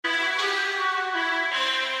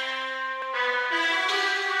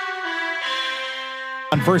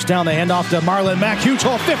On first down, they hand off to Marlon Mack. Huge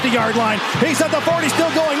hole, 50-yard line. He's at the 40,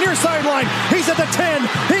 still going near sideline. He's at the 10.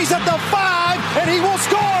 He's at the 5, and he will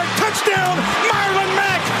score. Touchdown, Marlon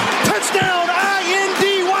Mack. Touchdown,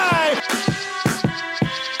 I-N-D-Y.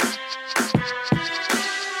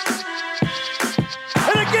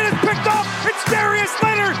 And again, it's picked off. It's Darius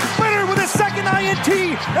Leonard. Leonard with his second INT,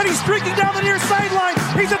 and he's streaking down the near sideline.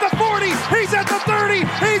 He's at the 40. He's at the 30.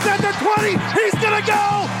 He's at the 20. He's going to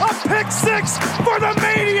go. A pick six for the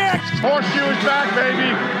Maniac. Horseshoe is back, baby.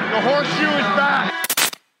 The horseshoe is back.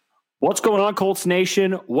 What's going on, Colts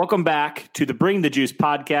Nation? Welcome back to the Bring the Juice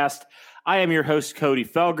podcast. I am your host, Cody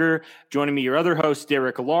Felger. Joining me, your other host,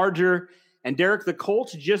 Derek Larger. And Derek, the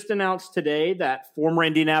Colts just announced today that former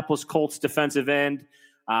Indianapolis Colts defensive end,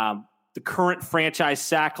 the current franchise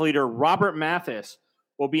sack leader, Robert Mathis,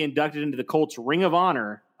 will be inducted into the Colts Ring of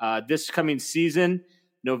Honor this coming season,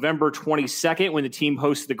 November 22nd, when the team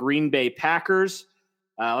hosts the Green Bay Packers.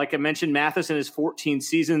 Like I mentioned, Mathis in his 14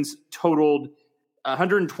 seasons totaled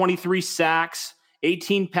 123 sacks,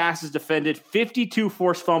 18 passes defended, 52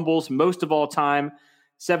 forced fumbles, most of all time,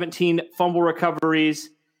 17 fumble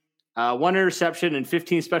recoveries, 1 interception, and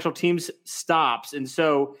 15 special teams stops. And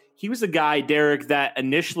so he was a guy, Derek, that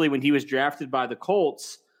initially when he was drafted by the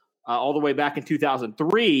Colts all the way back in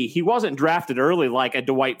 2003, he wasn't drafted early like a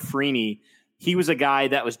Dwight Freeney. He was a guy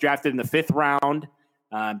that was drafted in the 5th round,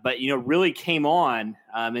 but, really came on.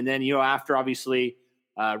 And then, after obviously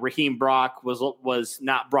Raheem Brock was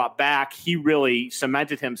not brought back, he really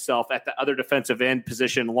cemented himself at the other defensive end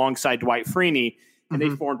position alongside Dwight Freeney. And they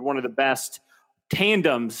formed one of the best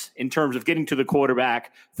tandems in terms of getting to the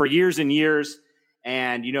quarterback for years and years.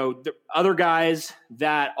 And, the other guys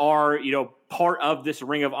that are, part of this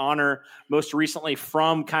Ring of Honor, most recently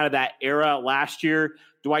from kind of that era last year,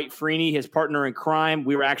 Dwight Freeney, his partner in crime.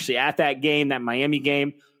 We were actually at that game, that Miami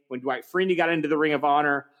game, when Dwight Freeney got into the Ring of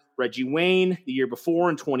Honor. Reggie Wayne the year before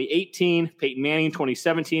in 2018, Peyton Manning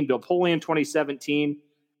 2017, Bill Polian 2017,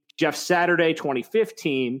 Jeff Saturday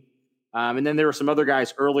 2015. And then there were some other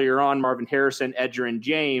guys earlier on, Marvin Harrison, Edgerrin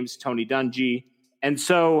James, Tony Dungy. And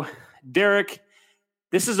so, Derek,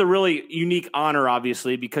 this is a really unique honor,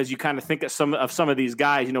 obviously, because you kind of think of some of these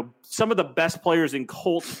guys, some of the best players in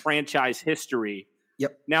Colts franchise history.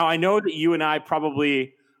 Yep. Now, I know that you and I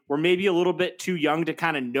probably were maybe a little bit too young to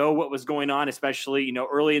kind of know what was going on, especially,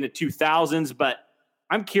 early in the 2000s. But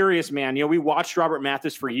I'm curious, man. We watched Robert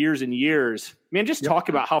Mathis for years and years. Man, just talk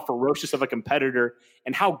about how ferocious of a competitor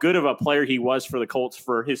and how good of a player he was for the Colts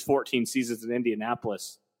for his 14 seasons in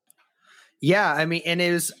Indianapolis. Yeah, and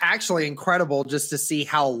it was actually incredible just to see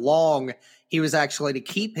how long he was actually to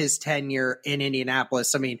keep his tenure in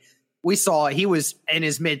Indianapolis. We saw he was in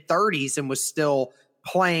his mid-30s and was still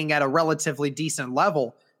playing at a relatively decent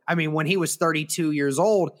level. When he was 32 years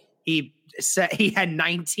old, he had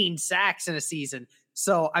 19 sacks in a season.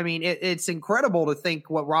 So, it's incredible to think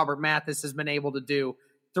what Robert Mathis has been able to do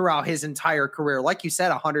throughout his entire career. Like you said,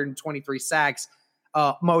 123 sacks,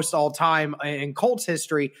 most all time in Colts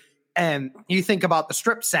history. And you think about the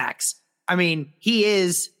strip sacks. He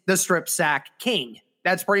is the strip sack king.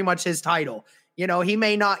 That's pretty much his title. He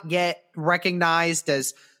may not get recognized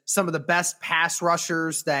as some of the best pass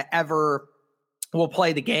rushers that ever will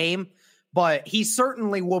play the game, but he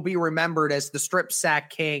certainly will be remembered as the strip sack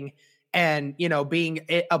king. And, being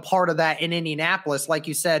a part of that in Indianapolis, like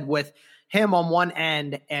you said, with him on one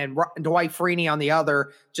end and Dwight Freeney on the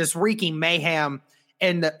other, just wreaking mayhem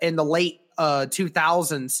in the late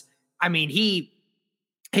 2000s.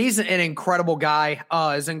 He's an incredible guy,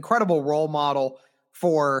 is an incredible role model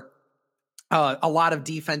for a lot of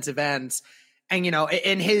defensive ends. And,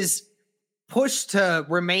 in his push to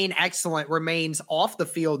remain excellent remains off the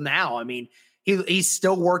field now. He's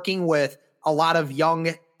still working with a lot of young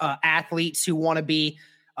athletes who want to be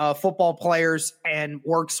football players and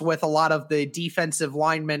works with a lot of the defensive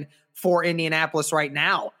linemen for Indianapolis right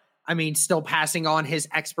now. Still passing on his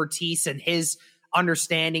expertise and his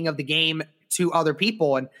understanding of the game to other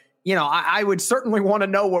people. And, I would certainly want to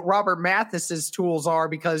know what Robert Mathis's tools are,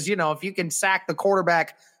 because, if you can sack the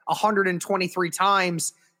quarterback 123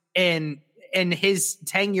 times in his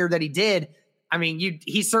tenure that he did,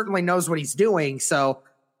 he certainly knows what he's doing. So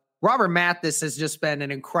Robert Mathis has just been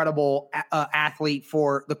an incredible athlete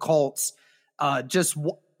for the Colts. Just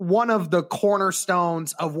one of the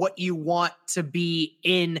cornerstones of what you want to be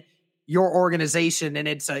in your organization. And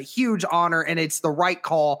it's a huge honor, and it's the right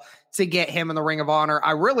call to get him in the Ring of Honor.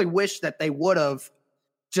 I really wish that they would have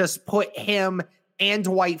just put him and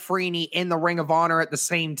Dwight Freeney in the Ring of Honor at the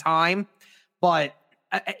same time. But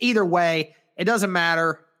either way, it doesn't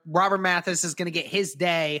matter. Robert Mathis is going to get his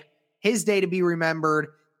day to be remembered,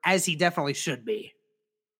 as he definitely should be.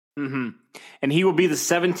 Mm-hmm. And he will be the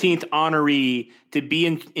 17th honoree to be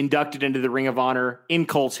inducted into the Ring of Honor in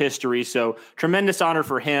Colts history. So tremendous honor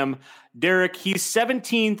for him. Derek, he's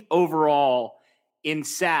 17th overall in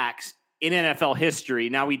sacks in NFL history.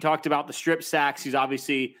 Now, we talked about the strip sacks. He's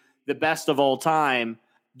obviously the best of all time.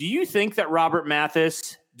 Do you think that Robert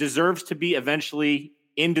Mathis deserves to be eventually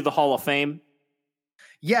into the Hall of Fame?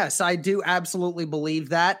 Yes, I do absolutely believe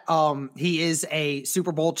that. He is a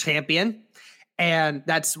Super Bowl champion. And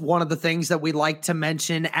that's one of the things that we like to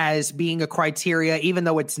mention as being a criteria, even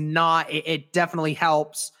though it's not, it definitely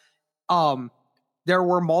helps. There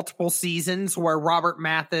were multiple seasons where Robert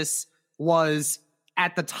Mathis was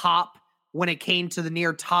at the top when it came to the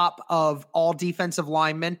near top of all defensive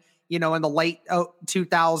linemen, in the late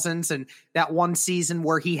 2000s. And that one season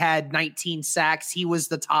where he had 19 sacks, he was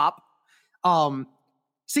the top. So,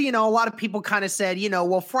 a lot of people kind of said,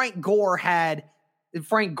 well, Frank Gore,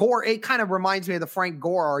 it kind of reminds me of the Frank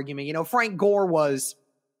Gore argument. Frank Gore was,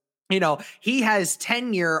 he has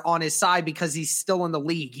tenure on his side because he's still in the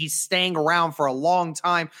league. He's staying around for a long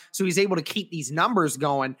time, so he's able to keep these numbers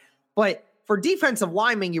going. But for defensive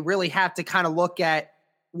linemen, you really have to kind of look at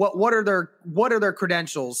what are their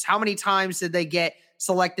credentials? How many times did they get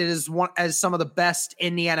selected as some of the best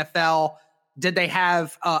in the NFL? Did they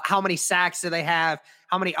have how many sacks did they have?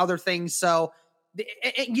 How many other things? So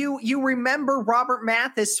you remember Robert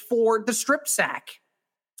Mathis for the strip sack.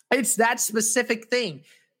 It's that specific thing.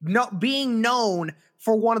 Being known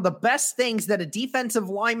for one of the best things that a defensive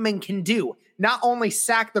lineman can do. Not only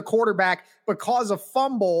sack the quarterback, but cause a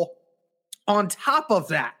fumble on top of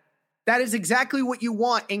that. That is exactly what you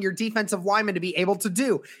want in your defensive lineman to be able to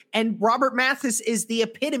do. And Robert Mathis is the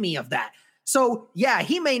epitome of that. So, yeah,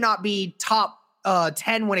 he may not be top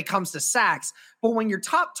 10 when it comes to sacks, but when you're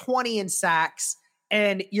top 20 in sacks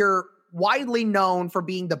and you're widely known for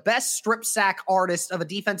being the best strip sack artist of a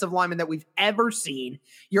defensive lineman that we've ever seen,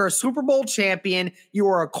 you're a Super Bowl champion, you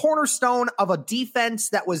are a cornerstone of a defense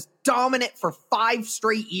that was dominant for 5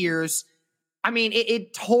 straight years. I mean,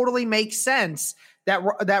 it totally makes sense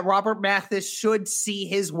that Robert Mathis should see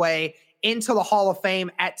his way into the Hall of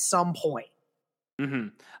Fame at some point. Mm-hmm.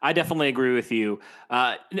 I definitely agree with you.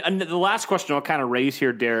 And the last question I'll kind of raise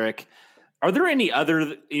here, Derek, are there any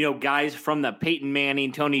other, guys from the Peyton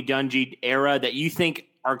Manning, Tony Dungy era that you think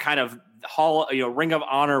are kind of Ring of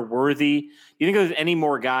Honor worthy? Do you think there's any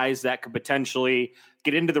more guys that could potentially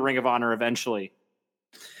get into the Ring of Honor eventually?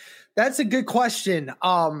 That's a good question.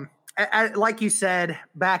 Like you said,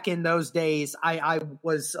 back in those days, I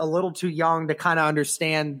was a little too young to kind of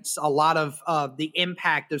understand a lot of the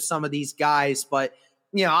impact of some of these guys. But,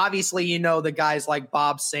 obviously, the guys like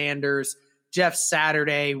Bob Sanders, Jeff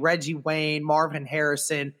Saturday, Reggie Wayne, Marvin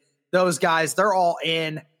Harrison, those guys, they're all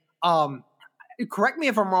in. Correct me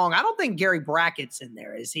if I'm wrong. I don't think Gary Brackett's in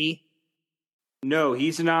there, is he? No,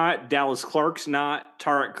 he's not. Dallas Clark's not.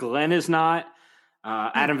 Tarek Glenn is not.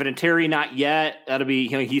 Adam Vinatieri, not yet. That'll be,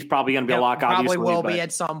 he's probably going to be a lock, obviously. Probably will be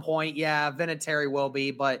at some point. Yeah, Vinatieri will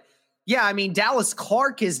be. But, yeah, I mean, Dallas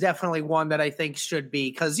Clark is definitely one that I think should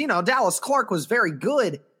be because, Dallas Clark was very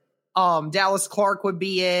good. Dallas Clark would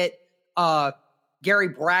be it. Gary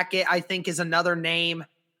Brackett, I think, is another name.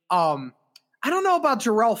 I don't know about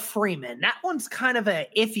Jarrell Freeman. That one's kind of an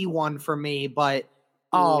iffy one for me, but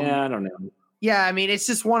yeah, I don't know. Yeah, I mean, it's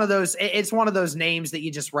just one of those. It's one of those names that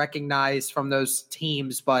you just recognize from those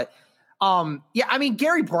teams. But yeah, I mean,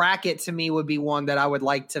 Gary Brackett to me would be one that I would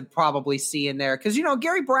like to probably see in there because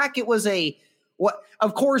Gary Brackett was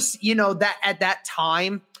of course, that at that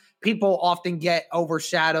time people often get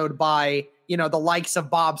overshadowed by the likes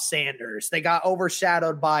of Bob Sanders. They got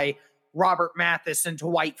overshadowed by Robert Mathis and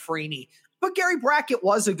Dwight Freeney. But Gary Brackett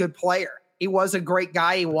was a good player. He was a great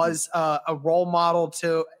guy. He was a role model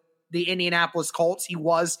to the Indianapolis Colts. He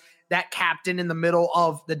was that captain in the middle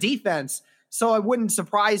of the defense. So it wouldn't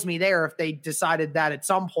surprise me there if they decided that at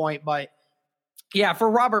some point. But yeah, for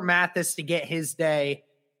Robert Mathis to get his day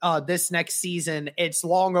this next season, it's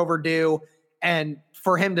long overdue. And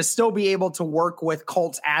for him to still be able to work with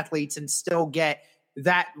Colts athletes and still get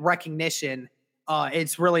that recognition,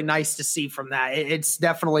 it's really nice to see from that. It's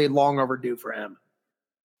definitely long overdue for him.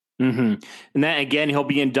 Mm-hmm. And then again, he'll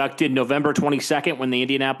be inducted November 22nd when the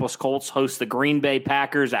Indianapolis Colts host the Green Bay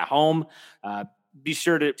Packers at home. Be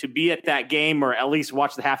sure to be at that game or at least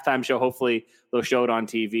watch the halftime show. Hopefully they'll show it on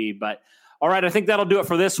TV. But all right, I think that'll do it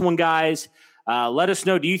for this one, guys. Let us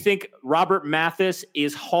know, do you think Robert Mathis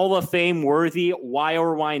is Hall of Fame worthy? Why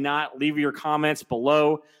or why not? Leave your comments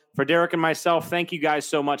below. For Derek and myself, thank you guys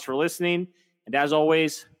so much for listening. And as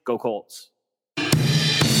always, go Colts.